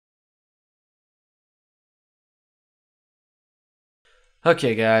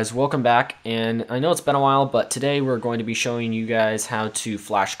Okay guys, welcome back, and I know it's been a while, but today we're going to be showing you guys how to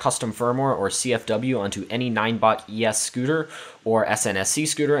flash custom firmware or CFW onto any Ninebot ES scooter or SNSC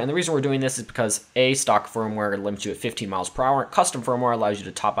scooter. And the reason we're doing this is because A, stock firmware limits you at 15 miles per hour. Custom firmware allows you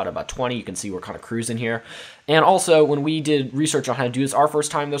to top out about 20. You can see we're kind of cruising here. And also, when we did research on how to do this our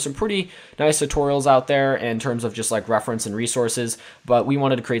first time, there's some pretty nice tutorials out there in terms of just like reference and resources, but we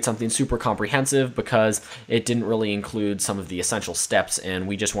wanted to create something super comprehensive because it didn't really include some of the essential steps, and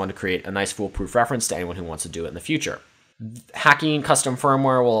we just wanted to create a nice foolproof reference to anyone who wants to do it in the future. Hacking custom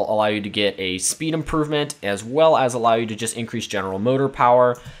firmware will allow you to get a speed improvement as well as allow you to just increase general motor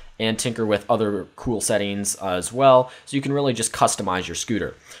power and tinker with other cool settings as well, so you can really just customize your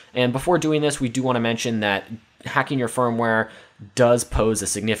scooter. And before doing this, we do want to mention that hacking your firmware does pose a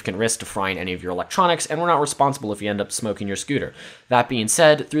significant risk to frying any of your electronics, and we're not responsible if you end up smoking your scooter. That being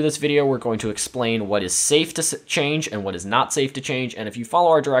said, through this video, we're going to explain what is safe to change and what is not safe to change, and if you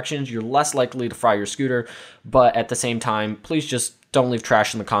follow our directions, you're less likely to fry your scooter, but at the same time, please just don't leave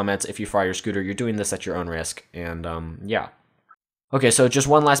trash in the comments if you fry your scooter. You're doing this at your own risk, and yeah. Okay, so just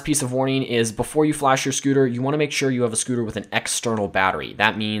one last piece of warning is before you flash your scooter, you want to make sure you have a scooter with an external battery.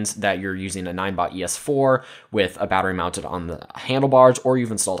 That means that you're using a Ninebot ES1 with a battery mounted on the handlebars, or you've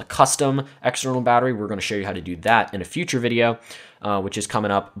installed a custom external battery. We're going to show you how to do that in a future video, which is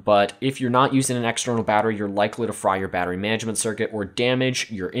coming up. But if you're not using an external battery, you're likely to fry your battery management circuit or damage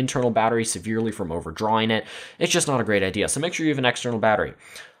your internal battery severely from overdrawing it. It's just not a great idea, so make sure you have an external battery.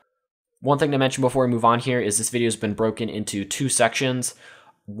 One thing to mention before we move on here is this video has been broken into two sections.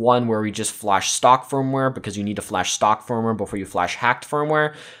 One where we just flash stock firmware because you need to flash stock firmware before you flash hacked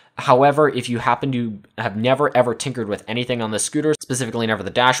firmware. However, if you happen to have never ever tinkered with anything on the scooter, specifically never the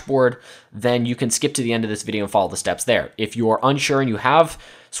dashboard, then you can skip to the end of this video and follow the steps there. If you're unsure and you have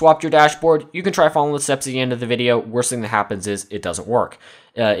swapped your dashboard, you can try following the steps at the end of the video. Worst thing that happens is it doesn't work.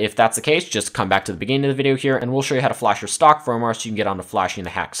 If that's the case, just come back to the beginning of the video here and we'll show you how to flash your stock firmware so you can get on to flashing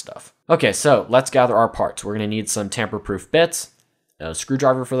the hack stuff. Okay, so let's gather our parts. We're going to need some tamper-proof bits, a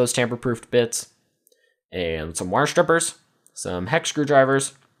screwdriver for those tamper-proofed bits, and some wire strippers, some hex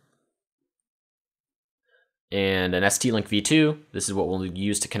screwdrivers, and an ST-Link V2. This is what we'll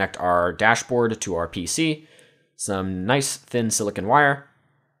use to connect our dashboard to our PC, some nice thin silicon wire,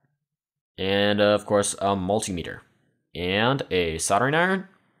 and of course a multimeter, and a soldering iron,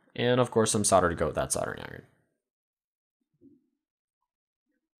 and of course some solder to go with that soldering iron.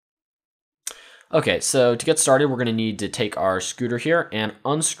 Okay, so to get started, we're going to need to take our scooter here and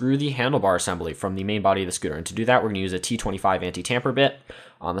unscrew the handlebar assembly from the main body of the scooter. And to do that, we're going to use a T25 anti-tamper bit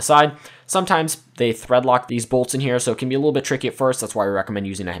on the side. Sometimes they thread lock these bolts in here, so it can be a little bit tricky at first. That's why we recommend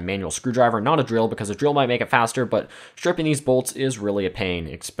using a manual screwdriver, not a drill, because a drill might make it faster, but stripping these bolts is really a pain,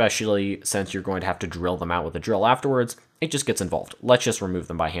 especially since you're going to have to drill them out with a drill afterwards. It just gets involved. Let's just remove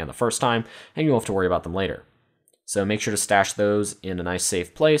them by hand the first time, and you won't have to worry about them later. So make sure to stash those in a nice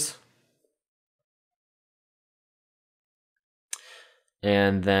safe place.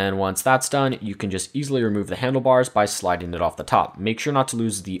 And then once that's done, you can just easily remove the handlebars by sliding it off the top. Make sure not to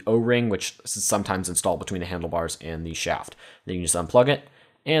lose the O-ring, which is sometimes installed between the handlebars and the shaft. Then you can just unplug it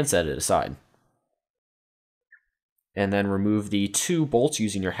and set it aside. And then remove the two bolts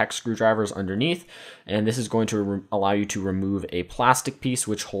using your hex screwdrivers underneath. And this is going to allow you to remove a plastic piece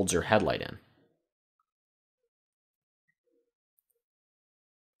which holds your headlight in.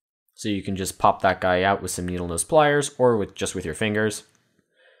 So you can just pop that guy out with some needle nose pliers or just with your fingers.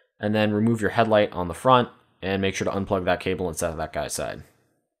 And then remove your headlight on the front and make sure to unplug that cable and set that guy aside.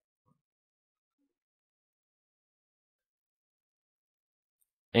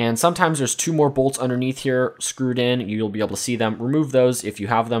 And sometimes there's two more bolts underneath here screwed in. You'll be able to see them. Remove those if you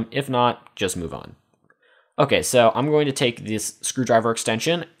have them. If not, just move on. Okay, so I'm going to take this screwdriver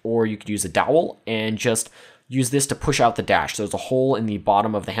extension, or you could use a dowel, and just use this to push out the dash. So there's a hole in the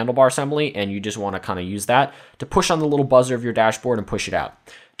bottom of the handlebar assembly, and you just want to kind of use that to push on the little buzzer of your dashboard and push it out.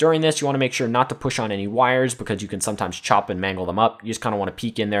 During this, you want to make sure not to push on any wires because you can sometimes chop and mangle them up. You just kind of want to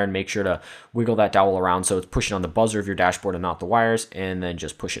peek in there and make sure to wiggle that dowel around so it's pushing on the buzzer of your dashboard and not the wires, and then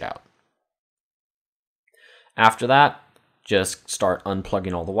just push it out. After that, just start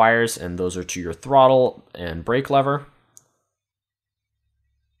unplugging all the wires, and those are to your throttle and brake lever.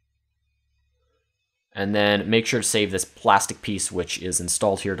 And then make sure to save this plastic piece which is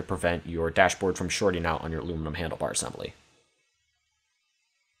installed here to prevent your dashboard from shorting out on your aluminum handlebar assembly.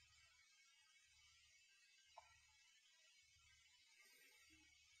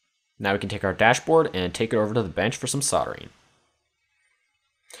 Now we can take our dashboard and take it over to the bench for some soldering.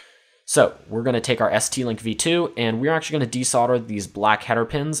 So we're going to take our ST-Link V2 and we're actually going to desolder these black header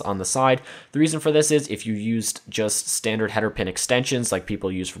pins on the side. The reason for this is if you used just standard header pin extensions like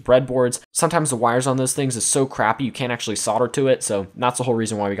people use for breadboards, sometimes the wires on those things is so crappy you can't actually solder to it. So that's the whole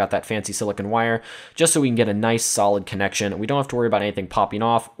reason why we got that fancy silicon wire, just so we can get a nice solid connection. We don't have to worry about anything popping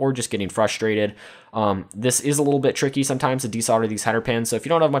off or just getting frustrated. This is a little bit tricky sometimes to desolder these header pins, so if you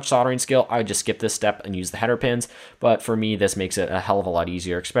don't have much soldering skill, I would just skip this step and use the header pins, but for me, this makes it a hell of a lot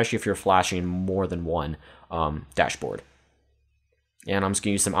easier, especially if you're flashing more than one dashboard. And I'm just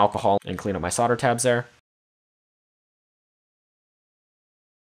going to use some alcohol and clean up my solder tabs there.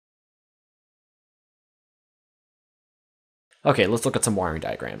 Okay, let's look at some wiring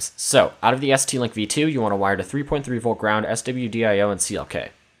diagrams. So, out of the ST-Link V2, you want to wire to 3.3 volt ground, SWDIO, and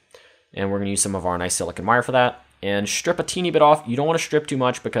CLK. And we're going to use some of our nice silicon wire for that. And strip a teeny bit off. You don't want to strip too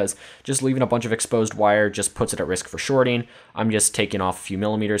much because just leaving a bunch of exposed wire just puts it at risk for shorting. I'm just taking off a few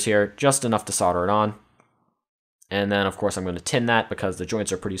millimeters here, just enough to solder it on. And then, of course, I'm going to tin that because the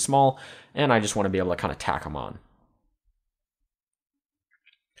joints are pretty small, and I just want to be able to kind of tack them on.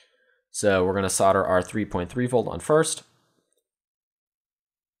 So we're going to solder our 3.3 volt on first,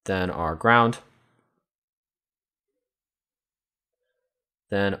 then our ground,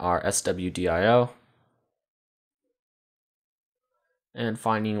 then our SWDIO, and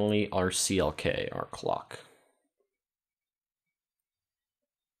finally our CLK, our clock.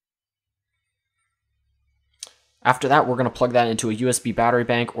 After that, we're going to plug that into a USB battery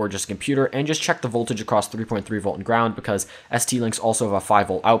bank or just a computer and just check the voltage across 3.3 volt and ground because ST-Links also have a 5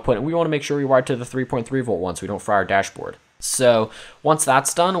 volt output and we want to make sure we wire to the 3.3 volt one so we don't fry our dashboard. So once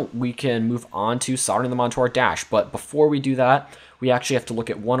that's done, we can move on to soldering them onto our dash. But before we do that, we actually have to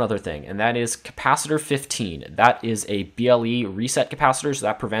look at one other thing, and that is capacitor 15. That is a BLE reset capacitor, so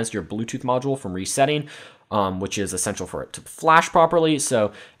that prevents your Bluetooth module from resetting, which is essential for it to flash properly.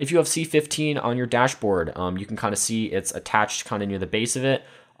 So if you have C15 on your dashboard, you can kind of see it's attached kind of near the base of it.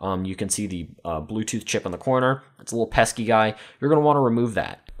 You can see the Bluetooth chip in the corner. It's a little pesky guy. You're going to want to remove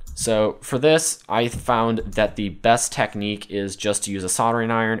that. So for this, I found that the best technique is just to use a soldering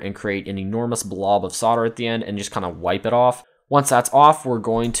iron and create an enormous blob of solder at the end and just kind of wipe it off. Once that's off, we're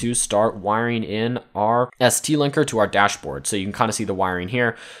going to start wiring in our ST-Linker to our dashboard. So you can kind of see the wiring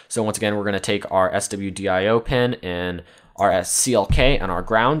here. So once again, we're going to take our SWDIO pin and our CLK and our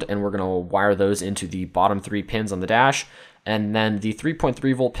ground, and we're going to wire those into the bottom 3 pins on the dash. And then the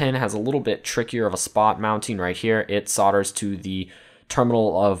 3.3 volt pin has a little bit trickier of a spot mounting right here. It solders to the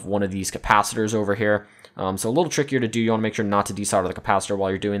terminal of one of these capacitors over here. So a little trickier to do. You want to make sure not to desolder the capacitor while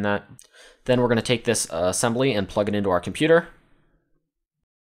you're doing that. Then we're going to take this assembly and plug it into our computer.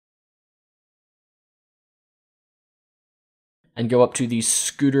 And go up to the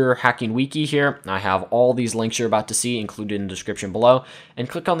Scooter Hacking Wiki here. I have all these links you're about to see included in the description below. And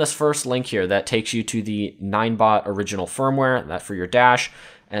click on this first link here that takes you to the Ninebot original firmware, that for your dash.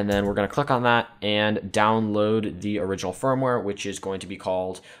 And then we're going to click on that and download the original firmware, which is going to be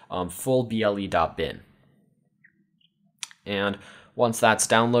called fullble.bin. And once that's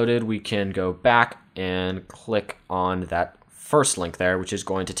downloaded, we can go back and click on that first link there, which is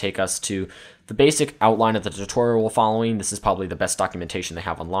going to take us to the basic outline of the tutorial we're following. This is probably the best documentation they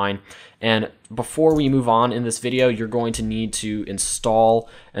have online. And before we move on in this video, you're going to need to install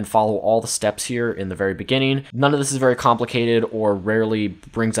and follow all the steps here in the very beginning. None of this is very complicated or rarely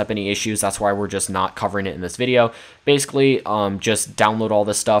brings up any issues. That's why we're just not covering it in this video. Basically, just download all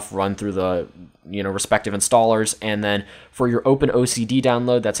this stuff, run through the respective installers, and then for your OpenOCD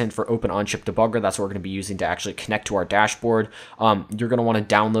download, that's in for Open On-Chip Debugger. That's what we're going to be using to actually connect to our dashboard. You're going to want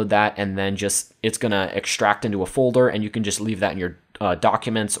to download that, and then it's going to extract into a folder, and you can just leave that in your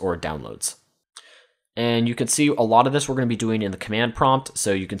documents or downloads. And you can see a lot of this we're going to be doing in the command prompt,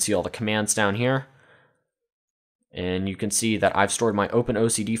 so you can see all the commands down here. And you can see that I've stored my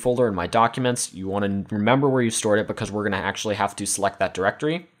OpenOCD folder in my documents. You want to remember where you stored it because we're going to actually have to select that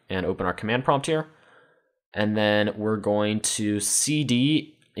directory and open our command prompt here. And then we're going to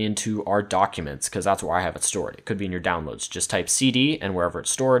CD into our documents because that's where I have it stored. It could be in your downloads. Just type CD and wherever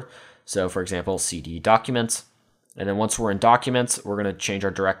it's stored. So for example, CD documents. And then once we're in documents, we're going to change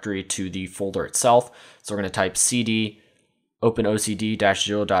our directory to the folder itself. So we're going to type CD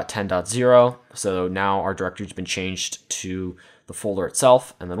OpenOCD-0.10.0. So now our directory's been changed to the folder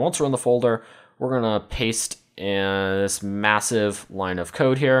itself. And then once we're in the folder, we're going to paste in this massive line of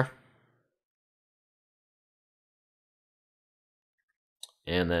code here.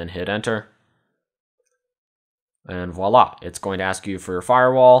 And then hit enter. And voila, it's going to ask you for your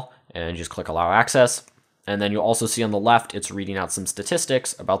firewall and just click allow access. And then you'll also see on the left, it's reading out some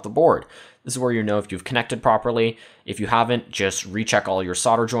statistics about the board. This is where you know if you've connected properly. If you haven't, just recheck all your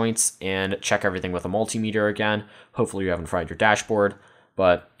solder joints and check everything with a multimeter again. Hopefully you haven't fried your dashboard,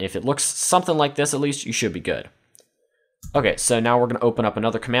 but if it looks something like this, at least you should be good. Okay, so now we're going to open up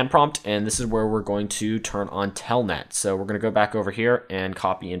another command prompt, and this is where we're going to turn on telnet. So we're going to go back over here and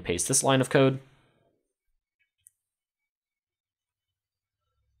copy and paste this line of code.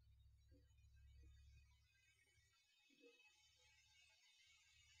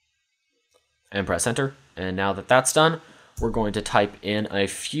 And press enter. And now that that's done, we're going to type in a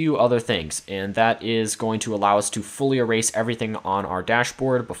few other things, and that is going to allow us to fully erase everything on our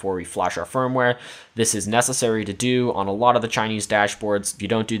dashboard before we flash our firmware. This is necessary to do on a lot of the Chinese dashboards. If you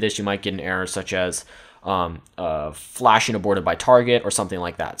don't do this, you might get an error such as flashing aborted by target or something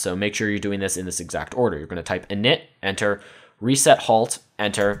like that. So make sure you're doing this in this exact order. You're going to type init, enter, reset halt,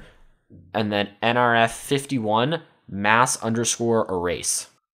 enter, and then NRF51 mass_erase.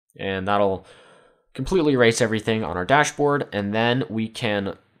 And that'll completely erase everything on our dashboard, and then we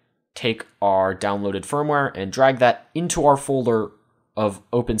can take our downloaded firmware and drag that into our folder of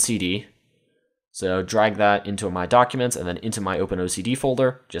OpenCD. So drag that into my documents and then into my OpenOCD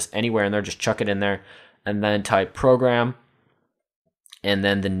folder, just anywhere in there, just chuck it in there, and then type program and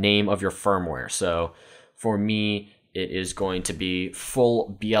then the name of your firmware. So for me, it is going to be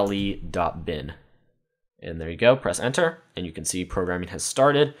fullble.bin. And there you go, press enter, and you can see programming has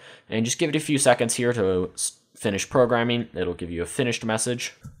started. And just give it a few seconds here to finish programming. It'll give you a finished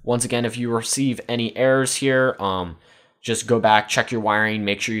message. Once again, if you receive any errors here, just go back, check your wiring,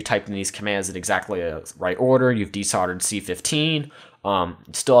 make sure you type in these commands in exactly the right order. You've desoldered C15.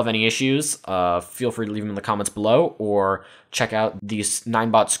 Still have any issues, feel free to leave them in the comments below, or check out the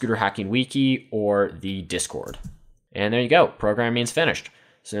Ninebot Scooter Hacking Wiki or the Discord. And there you go, programming's finished.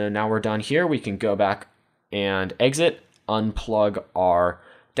 So now we're done here. We can go back and exit, unplug our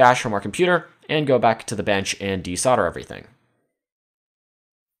dash from our computer, and go back to the bench and desolder everything.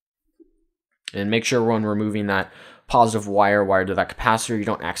 And make sure when removing that positive wire wired to that capacitor, you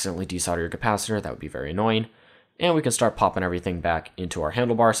don't accidentally desolder your capacitor. That would be very annoying. And we can start popping everything back into our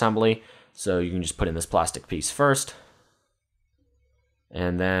handlebar assembly. So you can just put in this plastic piece first,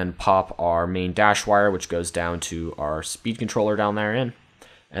 and then pop our main dash wire, which goes down to our speed controller down there in.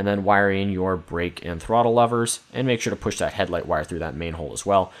 And then wire in your brake and throttle levers, and make sure to push that headlight wire through that main hole as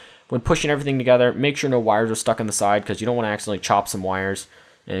well. When pushing everything together, make sure no wires are stuck on the side, because you don't want to accidentally chop some wires,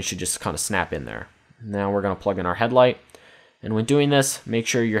 and it should just kind of snap in there. Now we're going to plug in our headlight, and when doing this, make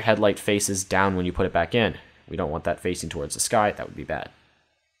sure your headlight faces down when you put it back in. We don't want that facing towards the sky, that would be bad.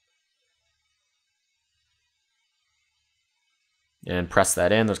 And press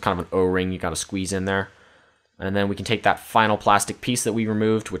that in. There's kind of an O-ring you got to squeeze in there. And then we can take that final plastic piece that we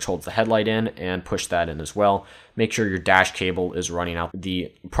removed, which holds the headlight in, and push that in as well. Make sure your dash cable is running out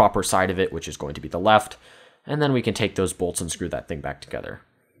the proper side of it, which is going to be the left. And then we can take those bolts and screw that thing back together.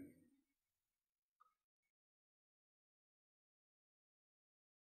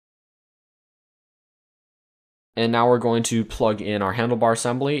 And now we're going to plug in our handlebar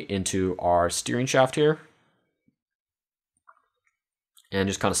assembly into our steering shaft here. And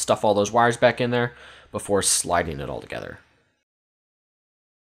just kind of stuff all those wires back in there before sliding it all together.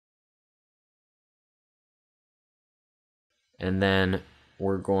 And then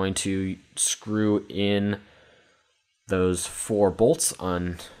we're going to screw in those 4 bolts,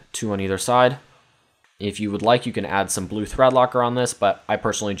 on 2 on either side. If you would like, you can add some blue thread locker on this, but I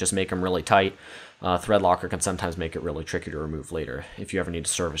personally just make them really tight. Thread locker can sometimes make it really tricky to remove later if you ever need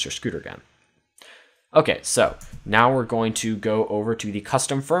to service your scooter again. Okay, so now we're going to go over to the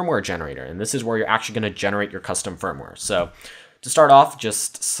custom firmware generator, and this is where you're actually going to generate your custom firmware. So to start off,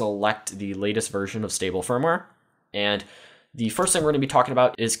 just select the latest version of stable firmware, and the first thing we're going to be talking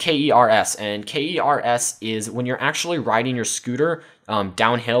about is KERS, and KERS is when you're actually riding your scooter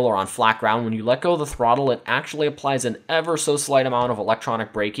downhill or on flat ground. When you let go of the throttle, it actually applies an ever so slight amount of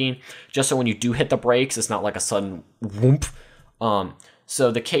electronic braking, just so when you do hit the brakes, it's not like a sudden whoomp. So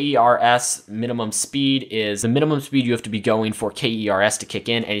the KERS minimum speed is the minimum speed you have to be going for KERS to kick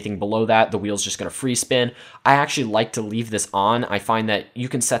in. Anything below that, the wheel's just going to free spin. I actually like to leave this on. I find that you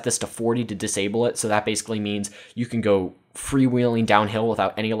can set this to 40 to disable it. So that basically means you can go freewheeling downhill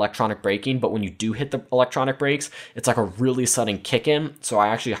without any electronic braking. But when you do hit the electronic brakes, it's like a really sudden kick in. So I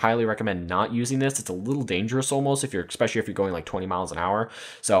actually highly recommend not using this. It's a little dangerous almost, especially if you're going like 20 miles an hour.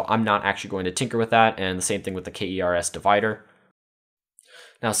 So I'm not actually going to tinker with that. And the same thing with the KERS divider.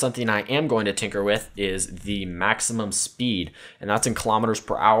 Now, something I am going to tinker with is the maximum speed, and that's in kilometers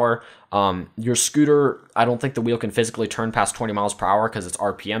per hour. Your scooter, I don't think the wheel can physically turn past 20 miles per hour because its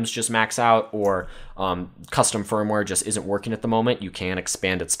RPMs just max out, or custom firmware just isn't working at the moment. You can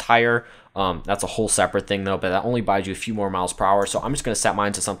expand its tire. That's a whole separate thing though, but that only buys you a few more miles per hour. So I'm just going to set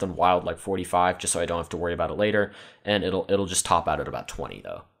mine to something wild like 45, just so I don't have to worry about it later. And it'll just top out at about 20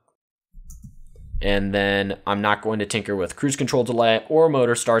 though. And then I'm not going to tinker with cruise control delay or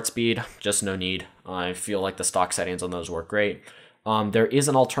motor start speed, just no need. I feel like the stock settings on those work great. There is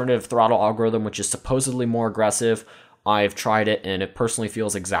an alternative throttle algorithm, which is supposedly more aggressive. I've tried it and it personally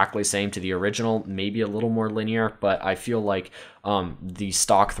feels exactly the same to the original, maybe a little more linear, but I feel like the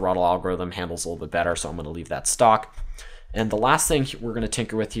stock throttle algorithm handles a little bit better, so I'm going to leave that stock. And the last thing we're going to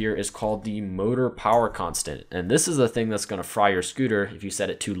tinker with here is called the motor power constant. And this is the thing that's going to fry your scooter if you set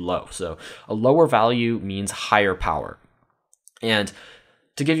it too low. So a lower value means higher power. And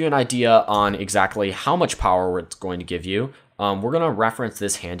to give you an idea on exactly how much power it's going to give you, we're going to reference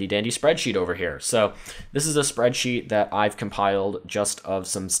this handy dandy spreadsheet over here. So this is a spreadsheet that I've compiled just of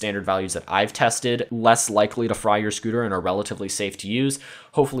some standard values that I've tested, less likely to fry your scooter and are relatively safe to use.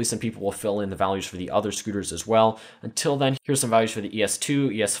 Hopefully some people will fill in the values for the other scooters as well. Until then, here's some values for the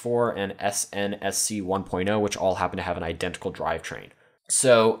ES2, ES4, and SNSC 1.0, which all happen to have an identical drivetrain.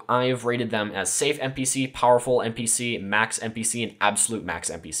 So I have rated them as safe MPC, powerful MPC, max MPC, and absolute max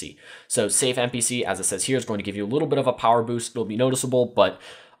MPC. So safe MPC, as it says here, is going to give you a little bit of a power boost. It'll be noticeable, but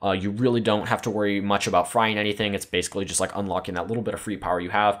you really don't have to worry much about frying anything. It's basically just like unlocking that little bit of free power you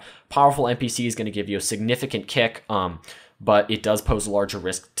have. Powerful MPC is going to give you a significant kick, but it does pose a larger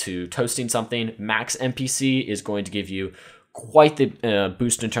risk to toasting something. Max MPC is going to give you quite the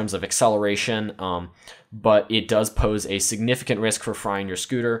boost in terms of acceleration, but it does pose a significant risk for frying your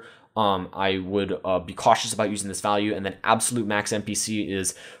scooter. I would be cautious about using this value. And then absolute max MPC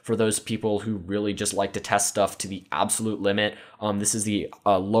is for those people who really just like to test stuff to the absolute limit. This is the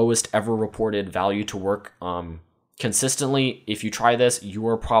lowest ever reported value to work consistently. If you try this, you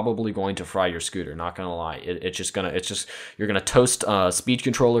are probably going to fry your scooter. Not gonna lie, you're gonna toast speed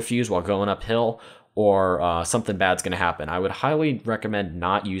controller fuse while going uphill, or something bad's going to happen. I would highly recommend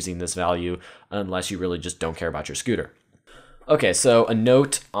not using this value unless you really just don't care about your scooter. Okay, so a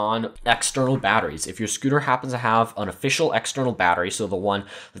note on external batteries. If your scooter happens to have an official external battery, so the one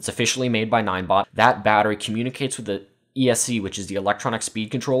that's officially made by Ninebot, that battery communicates with the ESC, which is the electronic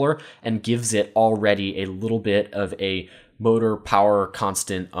speed controller, and gives it already a little bit of a motor power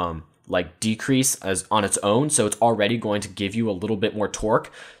constant like decrease as on its own, so it's already going to give you a little bit more torque.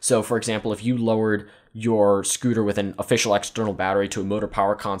 So for example, if you lowered your scooter with an official external battery to a motor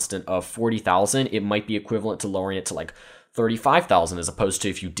power constant of 40,000, it might be equivalent to lowering it to like 35,000 as opposed to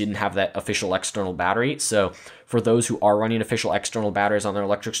if you didn't have that official external battery. So for those who are running official external batteries on their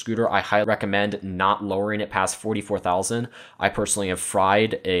electric scooter, I highly recommend not lowering it past 44,000. I personally have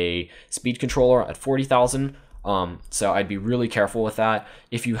fried a speed controller at 40,000. So I'd be really careful with that.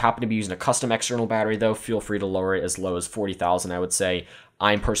 If you happen to be using a custom external battery though, feel free to lower it as low as 40,000. I would say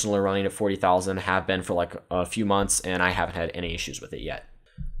I'm personally running at 40,000, have been for like a few months, and I haven't had any issues with it yet.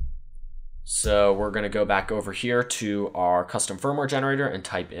 So we're going to go back over here to our custom firmware generator and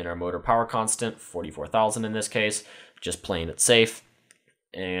type in our motor power constant, 44,000 in this case, just playing it safe.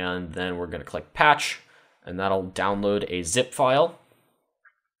 And then we're going to click patch, and that'll download a zip file.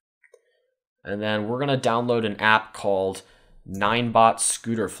 And then we're going to download an app called Ninebot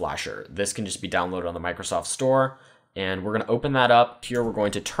Scooter Flasher. This can just be downloaded on the Microsoft Store. And we're going to open that up. Here we're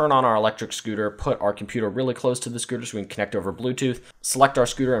going to turn on our electric scooter, put our computer really close to the scooter so we can connect over Bluetooth, select our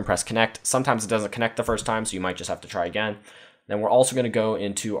scooter and press connect. Sometimes it doesn't connect the first time, so you might just have to try again. Then we're also going to go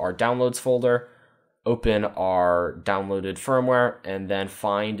into our downloads folder, open our downloaded firmware, and then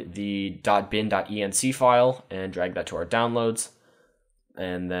find the .bin.enc file and drag that to our downloads.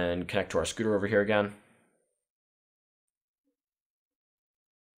 And then connect to our scooter over here again.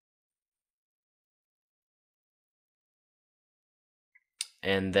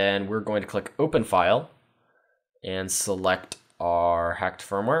 And then we're going to click Open File and select our hacked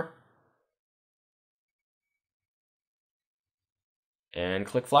firmware. And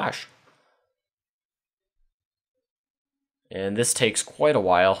click Flash. And this takes quite a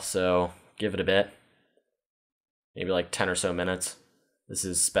while, so give it a bit. Maybe like 10 or so minutes. This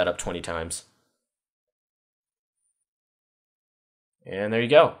is sped up 20 times. And there you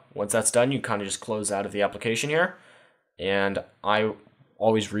go. Once that's done, you kind of just close out of the application here. And I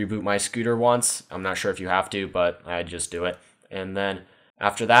always reboot my scooter once. I'm not sure if you have to, but I just do it. And then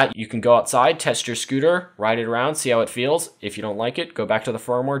After that, you can go outside, test your scooter, ride it around, see how it feels. If you don't like it, go back to the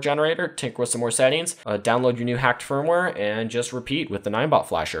firmware generator, tinker with some more settings, download your new hacked firmware, and just repeat with the Ninebot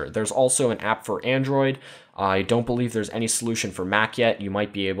flasher. There's also an app for Android. I don't believe there's any solution for Mac yet. You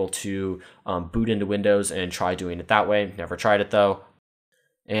might be able to boot into Windows and try doing it that way. Never tried it though.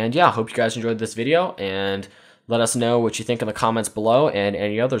 And yeah, hope you guys enjoyed this video, and let us know what you think in the comments below and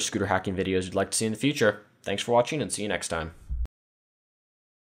any other scooter hacking videos you'd like to see in the future. Thanks for watching, and see you next time.